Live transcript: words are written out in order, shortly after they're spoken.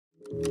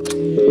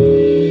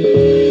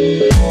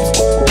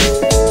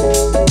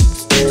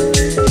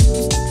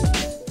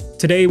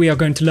Today we are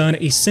going to learn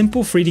a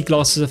simple 3D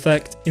glasses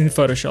effect in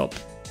Photoshop.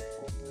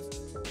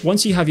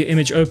 Once you have your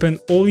image open,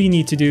 all you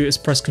need to do is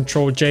press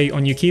Ctrl J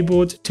on your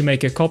keyboard to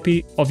make a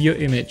copy of your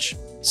image.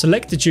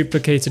 Select the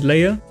duplicated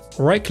layer,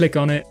 right click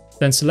on it,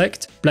 then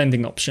select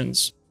Blending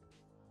Options.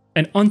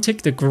 And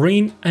untick the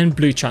green and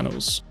blue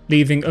channels,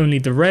 leaving only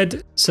the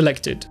red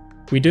selected.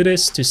 We do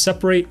this to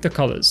separate the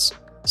colors.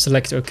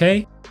 Select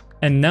OK,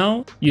 and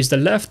now use the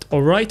left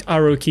or right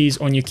arrow keys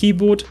on your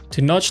keyboard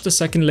to nudge the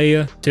second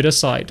layer to the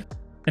side.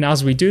 And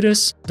as we do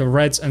this, the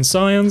reds and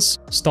cyans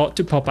start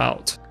to pop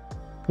out.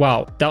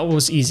 Wow, that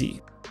was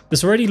easy.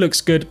 This already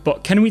looks good,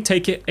 but can we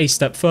take it a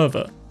step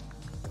further?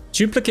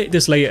 Duplicate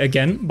this layer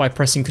again by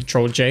pressing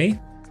Ctrl J,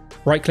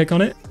 right click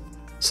on it,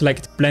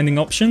 select Blending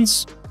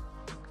Options,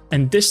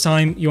 and this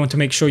time you want to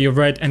make sure your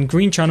red and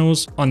green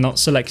channels are not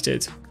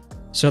selected,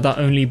 so that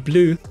only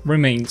blue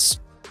remains.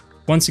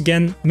 Once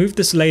again, move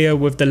this layer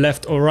with the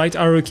left or right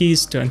arrow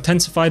keys to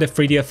intensify the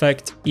 3D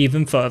effect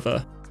even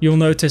further. You'll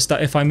notice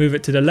that if I move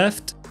it to the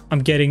left, I'm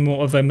getting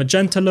more of a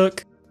magenta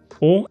look,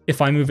 or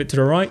if I move it to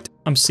the right,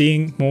 I'm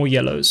seeing more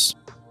yellows.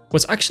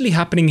 What's actually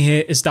happening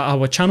here is that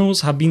our channels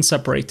have been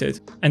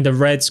separated, and the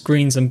reds,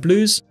 greens and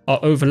blues are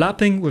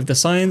overlapping with the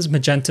cyans,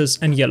 magentas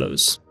and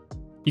yellows.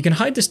 You can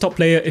hide this top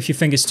layer if you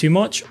think it's too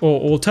much, or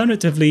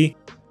alternatively,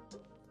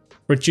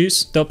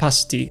 reduce the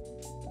opacity.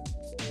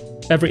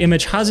 Every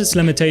image has its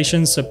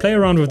limitations, so play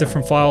around with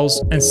different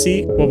files and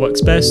see what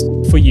works best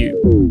for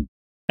you.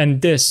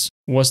 And this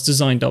was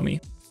Design Dummy.